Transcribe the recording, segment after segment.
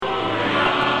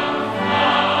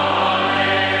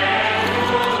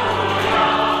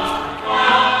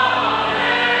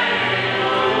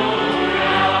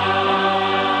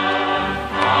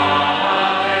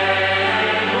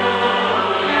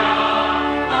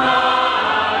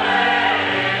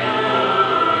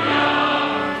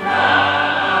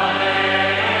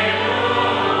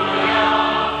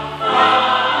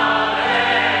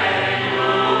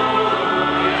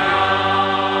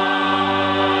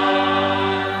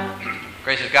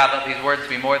Gracious God, let these words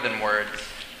be more than words.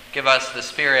 Give us the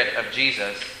Spirit of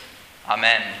Jesus.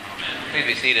 Amen. Please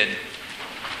be seated.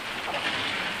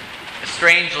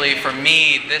 Strangely for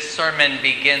me, this sermon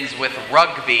begins with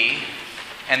rugby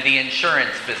and the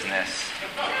insurance business.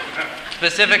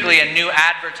 Specifically, a new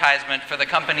advertisement for the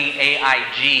company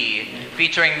AIG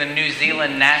featuring the New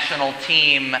Zealand national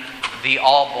team, the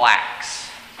All Blacks.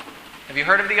 Have you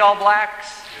heard of the All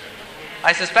Blacks?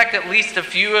 I suspect at least a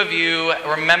few of you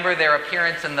remember their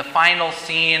appearance in the final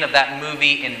scene of that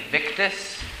movie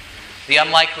Invictus, the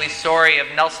unlikely story of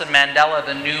Nelson Mandela,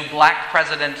 the new black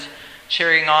president,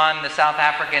 cheering on the South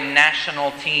African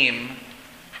national team,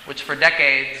 which for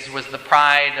decades was the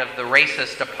pride of the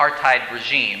racist apartheid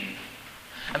regime.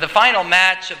 And the final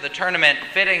match of the tournament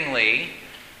fittingly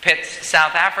pits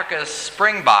South Africa's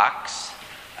Springboks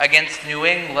against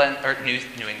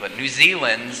New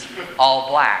Zealand's All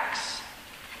Blacks.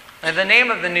 And the name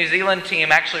of the New Zealand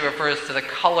team actually refers to the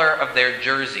color of their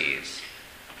jerseys.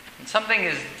 And something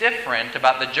is different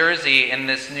about the jersey in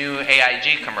this new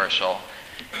AIG commercial.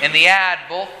 In the ad,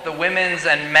 both the women's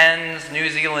and men's New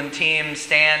Zealand teams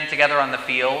stand together on the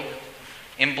field.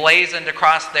 Emblazoned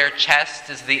across their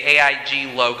chest is the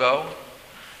AIG logo.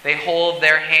 They hold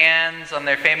their hands on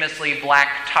their famously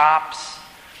black tops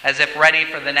as if ready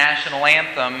for the national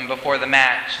anthem before the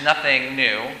match. Nothing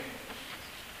new.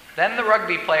 Then the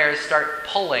rugby players start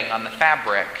pulling on the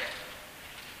fabric.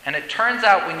 And it turns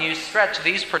out when you stretch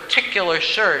these particular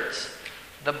shirts,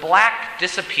 the black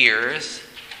disappears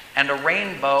and a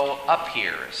rainbow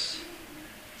appears.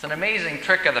 It's an amazing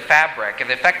trick of the fabric. And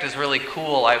the effect is really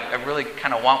cool. I really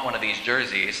kind of want one of these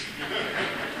jerseys.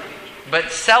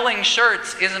 But selling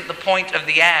shirts isn't the point of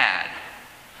the ad.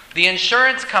 The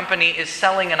insurance company is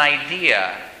selling an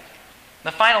idea.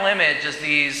 The final image is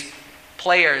these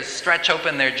players stretch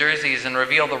open their jerseys and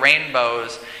reveal the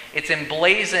rainbows. It's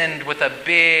emblazoned with a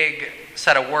big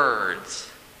set of words.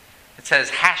 It says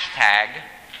hashtag,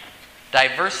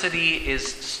 diversity is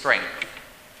strength.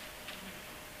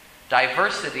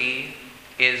 Diversity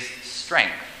is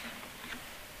strength.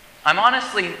 I'm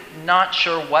honestly not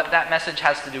sure what that message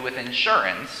has to do with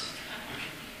insurance,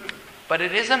 but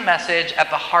it is a message at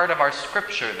the heart of our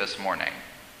scripture this morning.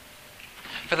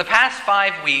 For the past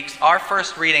 5 weeks, our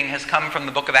first reading has come from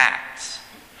the book of Acts.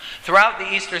 Throughout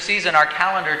the Easter season, our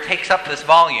calendar takes up this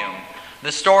volume,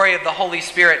 the story of the Holy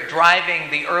Spirit driving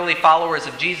the early followers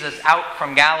of Jesus out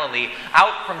from Galilee,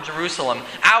 out from Jerusalem,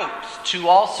 out to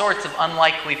all sorts of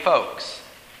unlikely folks.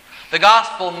 The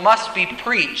gospel must be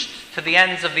preached to the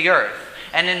ends of the earth.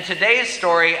 And in today's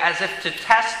story, as if to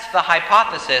test the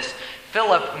hypothesis,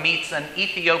 Philip meets an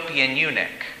Ethiopian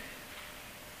eunuch.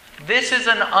 This is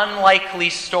an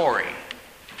unlikely story.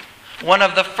 One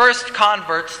of the first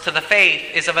converts to the faith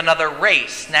is of another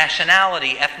race,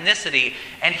 nationality, ethnicity,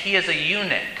 and he is a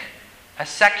eunuch, a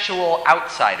sexual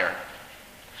outsider.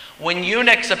 When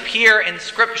eunuchs appear in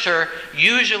Scripture,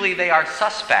 usually they are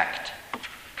suspect,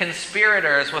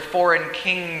 conspirators with foreign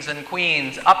kings and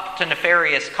queens up to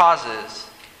nefarious causes.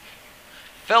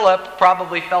 Philip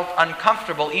probably felt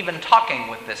uncomfortable even talking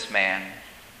with this man.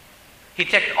 He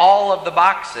ticked all of the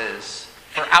boxes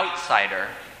for outsider.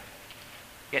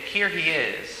 Yet here he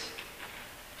is,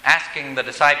 asking the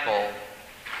disciple,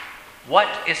 what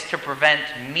is to prevent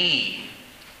me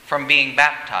from being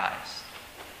baptized?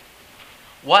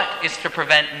 What is to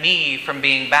prevent me from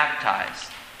being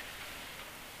baptized?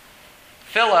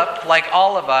 Philip, like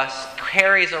all of us,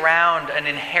 carries around an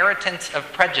inheritance of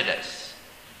prejudice.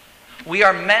 We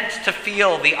are meant to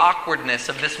feel the awkwardness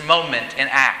of this moment in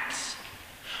Acts.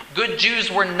 Good Jews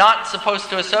were not supposed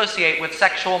to associate with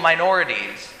sexual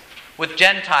minorities, with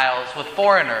Gentiles, with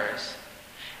foreigners.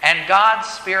 And God's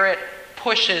Spirit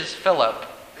pushes Philip,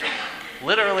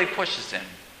 literally pushes him,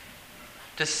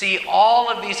 to see all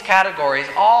of these categories,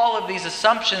 all of these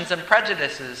assumptions and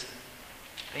prejudices.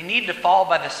 They need to fall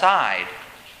by the side.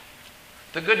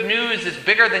 The good news is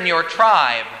bigger than your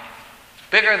tribe,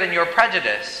 bigger than your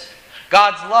prejudice.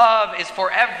 God's love is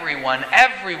for everyone,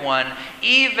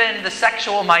 even the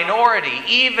sexual minority,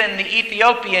 even the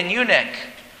Ethiopian eunuch,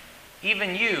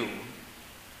 even you,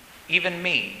 even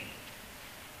me.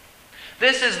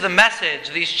 This is the message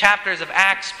these chapters of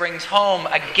Acts brings home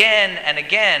again and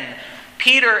again.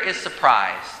 Peter is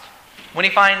surprised when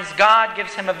he finds God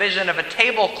gives him a vision of a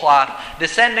tablecloth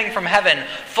descending from heaven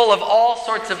full of all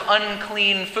sorts of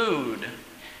unclean food.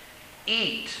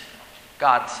 Eat,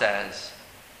 God says.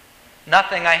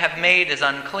 Nothing I have made is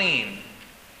unclean.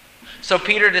 So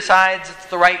Peter decides it's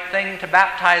the right thing to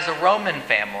baptize a Roman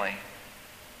family.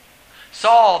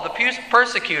 Saul, the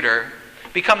persecutor,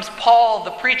 becomes Paul, the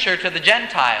preacher to the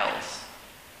Gentiles.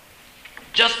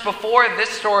 Just before this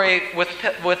story with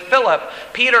Philip,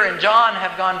 Peter and John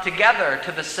have gone together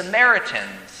to the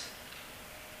Samaritans.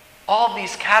 All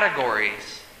these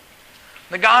categories.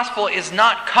 The gospel is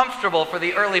not comfortable for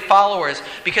the early followers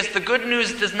because the good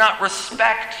news does not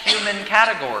respect human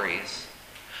categories.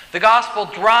 The gospel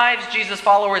drives Jesus'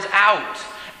 followers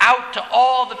out to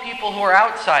all the people who are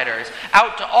outsiders,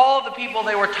 out to all the people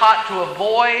they were taught to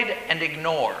avoid and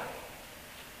ignore.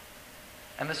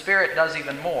 And the Spirit does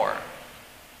even more,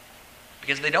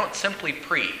 because they don't simply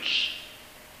preach.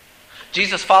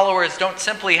 Jesus' followers don't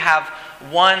simply have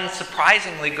one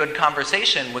surprisingly good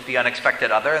conversation with the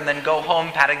unexpected other and then go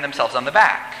home patting themselves on the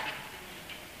back.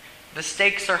 The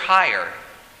stakes are higher.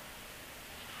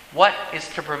 What is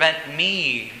to prevent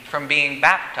me from being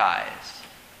baptized?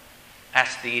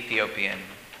 Asked the Ethiopian.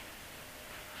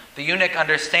 The eunuch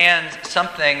understands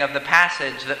something of the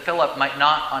passage that Philip might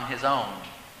not on his own.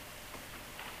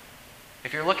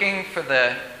 If you're looking for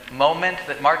the moment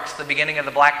that marks the beginning of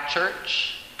the black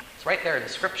church, it's right there in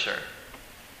Scripture.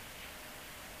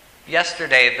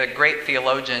 Yesterday, the great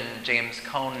theologian James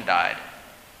Cone died.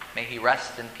 May he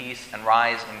rest in peace and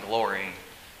rise in glory.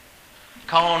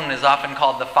 Cone is often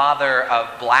called the father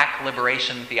of black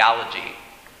liberation theology,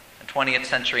 a 20th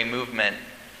century movement.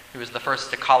 He was the first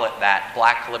to call it that,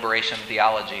 black liberation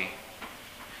theology.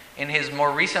 In his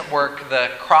more recent work,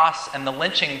 The Cross and the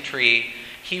Lynching Tree,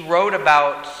 he wrote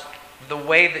about the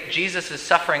way that Jesus'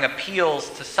 suffering appeals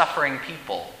to suffering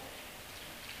people.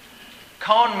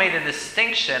 Cone made a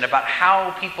distinction about how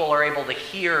people are able to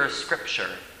hear Scripture,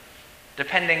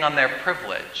 depending on their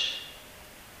privilege.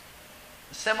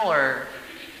 A similar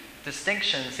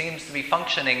distinction seems to be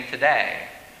functioning today.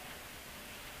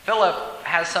 Philip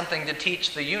has something to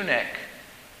teach the eunuch,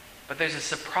 but there's a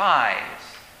surprise,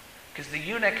 because the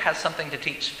eunuch has something to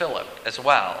teach Philip as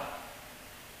well.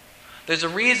 There's a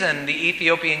reason the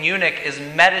Ethiopian eunuch is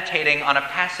meditating on a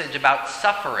passage about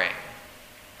suffering,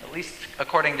 at least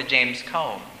according to James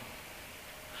Cone.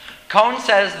 Cone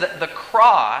says that the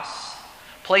cross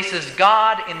places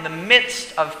God in the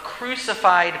midst of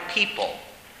crucified people,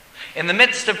 in the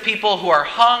midst of people who are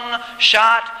hung,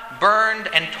 shot, burned,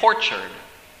 and tortured.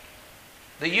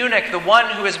 The eunuch, the one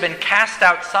who has been cast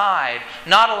outside,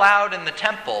 not allowed in the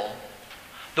temple,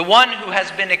 the one who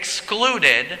has been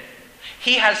excluded,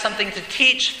 he has something to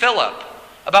teach Philip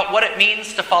about what it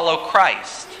means to follow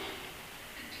Christ.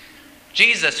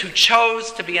 Jesus, who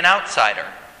chose to be an outsider,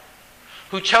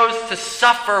 who chose to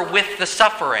suffer with the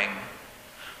suffering,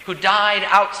 who died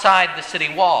outside the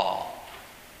city wall.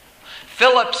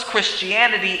 Philip's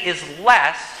Christianity is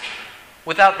less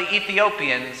without the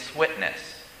Ethiopian's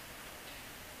witness.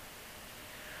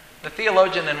 The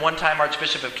theologian and one-time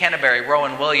Archbishop of Canterbury,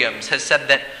 Rowan Williams, has said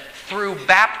that through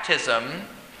baptism,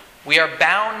 we are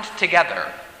bound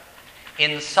together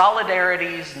in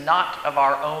solidarities not of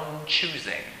our own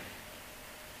choosing.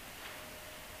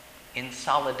 In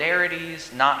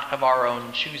solidarities not of our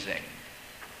own choosing.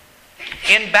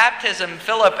 In baptism,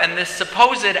 Philip and this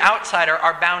supposed outsider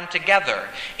are bound together.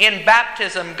 In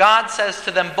baptism, God says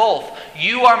to them both,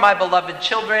 "You are my beloved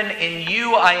children, in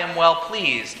you I am well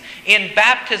pleased." In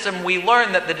baptism, we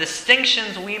learn that the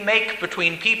distinctions we make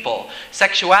between people,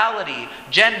 sexuality,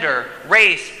 gender,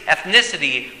 race,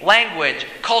 ethnicity, language,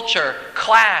 culture,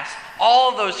 class,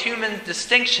 all those human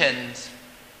distinctions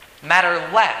matter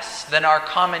less than our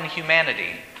common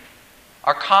humanity,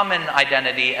 our common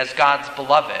identity as God's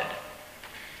beloved.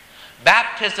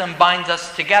 Baptism binds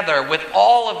us together with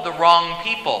all of the wrong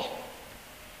people.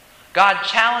 God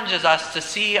challenges us to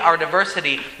see our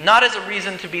diversity not as a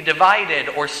reason to be divided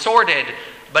or sorted,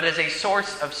 but as a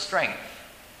source of strength.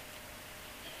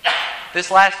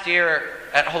 This last year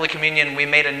at Holy Communion, we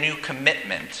made a new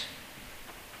commitment.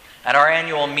 At our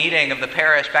annual meeting of the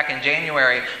parish back in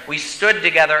January, we stood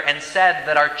together and said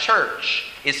that our church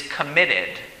is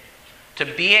committed to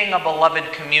being a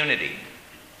beloved community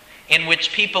in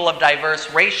which people of diverse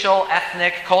racial,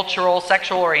 ethnic, cultural,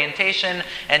 sexual orientation,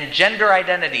 and gender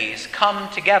identities come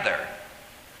together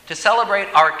to celebrate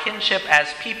our kinship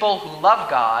as people who love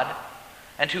God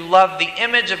and who love the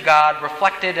image of God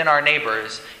reflected in our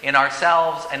neighbors, in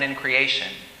ourselves, and in creation.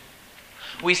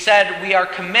 We said we are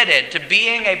committed to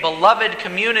being a beloved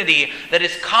community that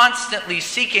is constantly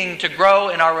seeking to grow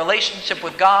in our relationship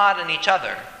with God and each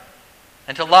other,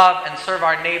 and to love and serve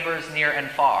our neighbors near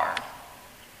and far.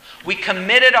 We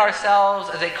committed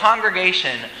ourselves as a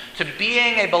congregation to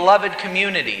being a beloved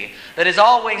community that is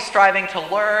always striving to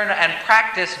learn and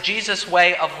practice Jesus'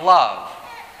 way of love,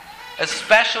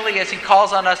 especially as he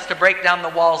calls on us to break down the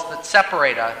walls that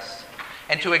separate us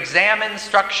and to examine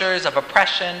structures of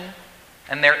oppression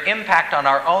and their impact on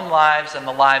our own lives and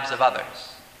the lives of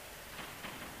others.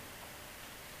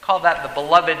 Call that the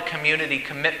beloved community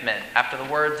commitment, after the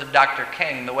words of Dr.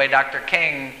 King, the way Dr.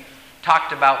 King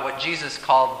talked about what Jesus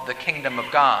called the kingdom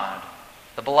of God,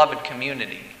 the beloved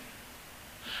community.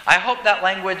 I hope that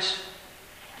language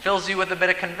fills you with a bit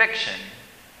of conviction.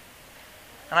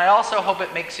 And I also hope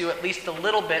it makes you at least a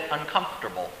little bit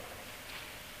uncomfortable.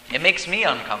 It makes me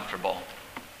uncomfortable.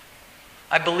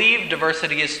 I believe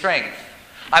diversity is strength.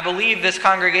 I believe this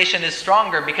congregation is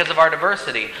stronger because of our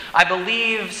diversity. I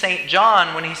believe St.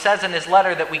 John when he says in his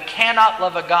letter that we cannot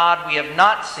love a God we have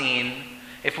not seen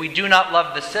if we do not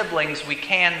love the siblings we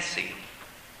can see.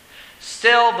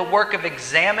 Still, the work of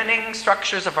examining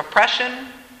structures of oppression,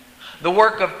 the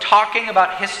work of talking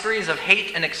about histories of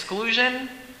hate and exclusion,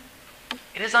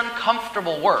 it is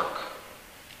uncomfortable work.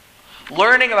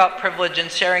 Learning about privilege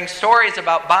and sharing stories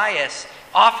about bias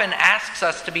often asks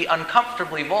us to be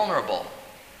uncomfortably vulnerable.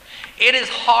 It is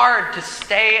hard to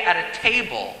stay at a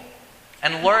table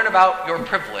and learn about your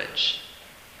privilege.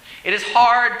 It is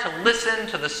hard to listen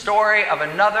to the story of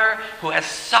another who has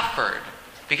suffered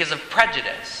because of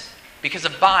prejudice, because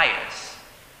of bias,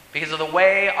 because of the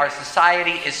way our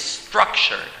society is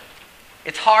structured.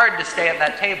 It's hard to stay at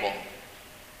that table.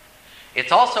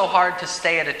 It's also hard to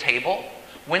stay at a table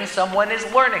when someone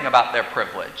is learning about their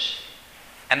privilege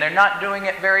and they're not doing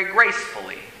it very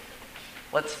gracefully.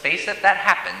 Let's face it, that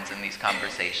happens in these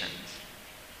conversations.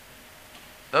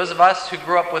 Those of us who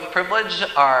grew up with privilege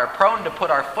are prone to put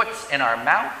our foots in our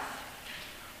mouth.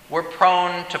 We're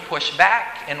prone to push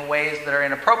back in ways that are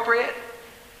inappropriate,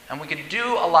 and we could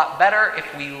do a lot better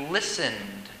if we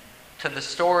listened to the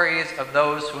stories of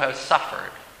those who have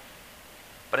suffered.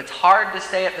 But it's hard to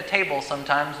stay at the table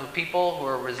sometimes with people who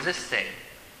are resisting.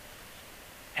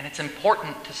 And it's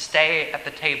important to stay at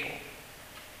the table.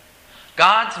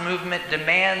 God's movement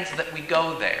demands that we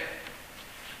go there.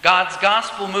 God's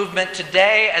gospel movement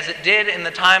today, as it did in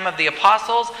the time of the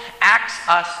apostles, asks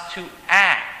us to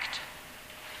act.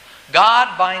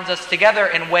 God binds us together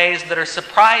in ways that are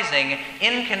surprising,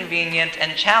 inconvenient,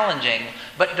 and challenging.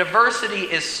 But diversity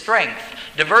is strength.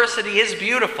 Diversity is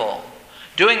beautiful.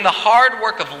 Doing the hard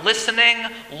work of listening,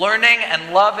 learning,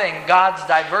 and loving God's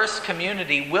diverse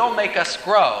community will make us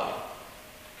grow,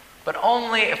 but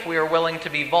only if we are willing to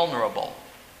be vulnerable,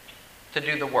 to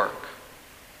do the work.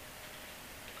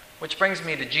 Which brings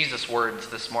me to Jesus' words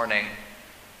this morning.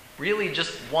 Really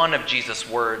just one of Jesus'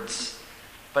 words,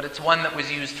 but it's one that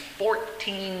was used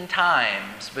 14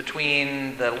 times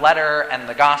between the letter and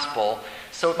the gospel,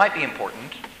 so it might be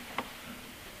important.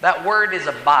 That word is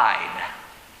abide.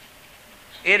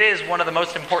 It is one of the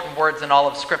most important words in all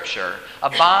of Scripture.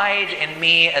 Abide in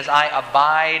me as I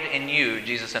abide in you,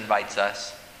 Jesus invites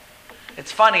us.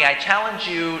 It's funny, I challenge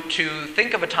you to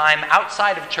think of a time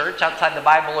outside of church, outside the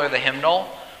Bible or the hymnal,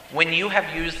 when you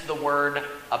have used the word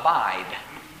abide.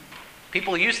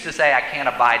 People used to say, I can't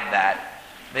abide that.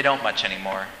 They don't much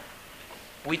anymore.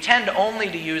 We tend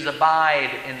only to use abide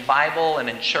in Bible and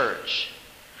in church,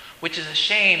 which is a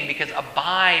shame because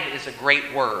abide is a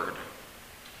great word.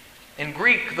 In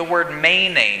Greek, the word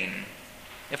menein,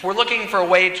 if we're looking for a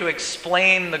way to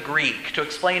explain the Greek, to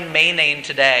explain menein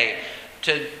today,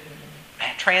 to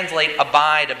translate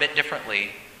abide a bit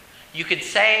differently, you could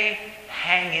say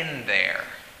hang in there.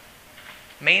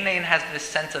 Menein has this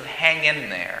sense of hang in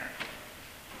there.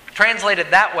 Translated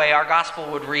that way, our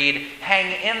gospel would read,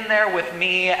 hang in there with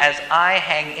me as I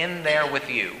hang in there with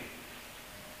you.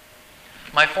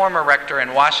 My former rector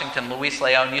in Washington, Luis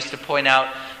Leon, used to point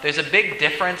out there's a big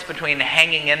difference between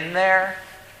hanging in there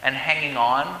and hanging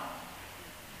on.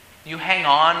 You hang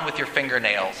on with your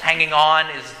fingernails. Hanging on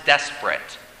is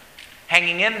desperate.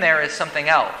 Hanging in there is something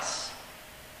else.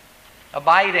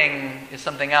 Abiding is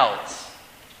something else.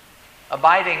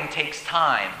 Abiding takes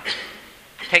time,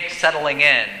 takes settling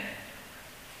in,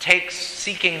 takes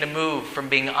seeking to move from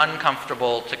being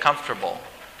uncomfortable to comfortable.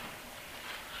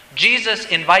 Jesus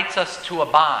invites us to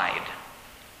abide,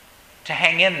 to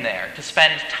hang in there, to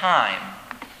spend time.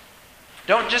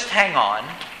 Don't just hang on.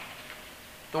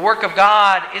 The work of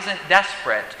God isn't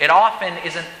desperate. It often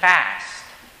isn't fast.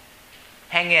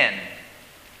 Hang in.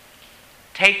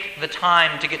 Take the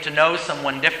time to get to know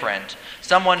someone different,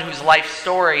 someone whose life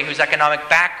story, whose economic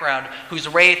background, whose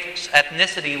race,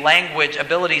 ethnicity, language,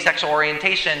 ability, sexual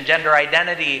orientation, gender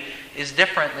identity is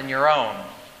different than your own.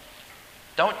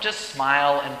 Don't just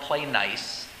smile and play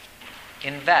nice.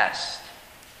 Invest.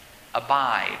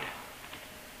 Abide.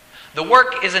 The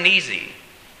work isn't easy.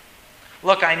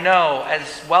 Look, I know,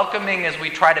 as welcoming as we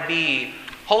try to be,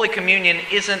 Holy Communion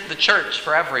isn't the church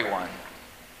for everyone.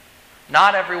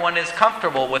 Not everyone is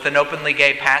comfortable with an openly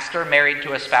gay pastor married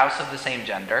to a spouse of the same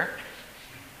gender.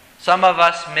 Some of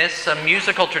us miss a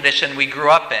musical tradition we grew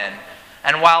up in.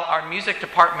 And while our music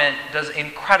department does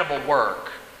incredible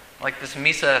work, like this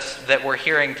Misa that we're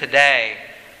hearing today,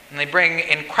 and they bring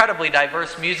incredibly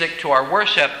diverse music to our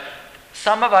worship,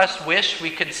 some of us wish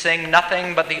we could sing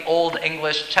nothing but the old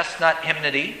English chestnut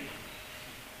hymnody,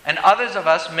 and others of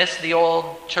us miss the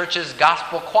old church's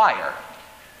gospel choir.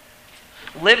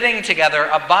 Living together,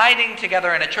 abiding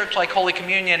together in a church like Holy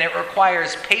Communion, it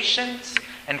requires patience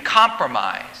and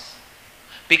compromise.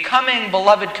 Becoming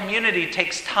beloved community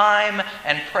takes time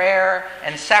and prayer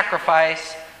and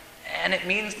sacrifice, and it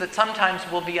means that sometimes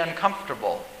we'll be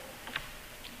uncomfortable.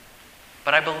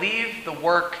 But I believe the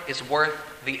work is worth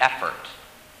the effort.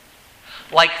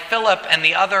 Like Philip and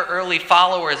the other early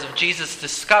followers of Jesus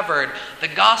discovered, the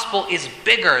gospel is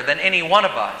bigger than any one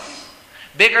of us,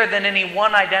 bigger than any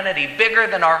one identity, bigger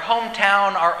than our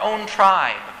hometown, our own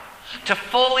tribe. To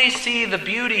fully see the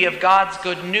beauty of God's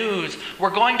good news, we're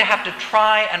going to have to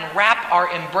try and wrap our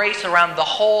embrace around the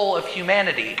whole of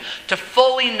humanity. To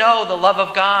fully know the love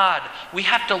of God, we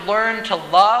have to learn to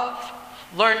love,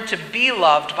 learn to be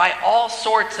loved by all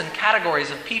sorts and categories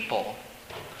of people.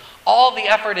 All the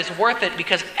effort is worth it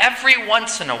because every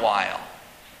once in a while,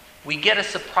 we get a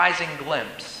surprising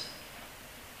glimpse,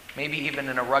 maybe even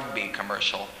in a rugby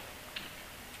commercial.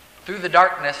 Through the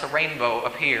darkness, a rainbow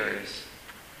appears.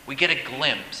 We get a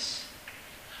glimpse.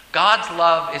 God's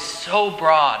love is so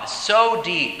broad, so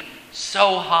deep,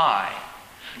 so high.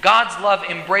 God's love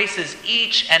embraces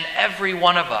each and every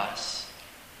one of us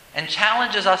and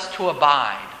challenges us to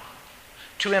abide,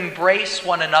 to embrace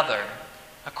one another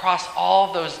across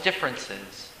all those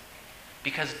differences,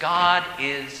 because God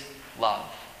is love.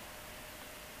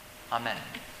 Amen.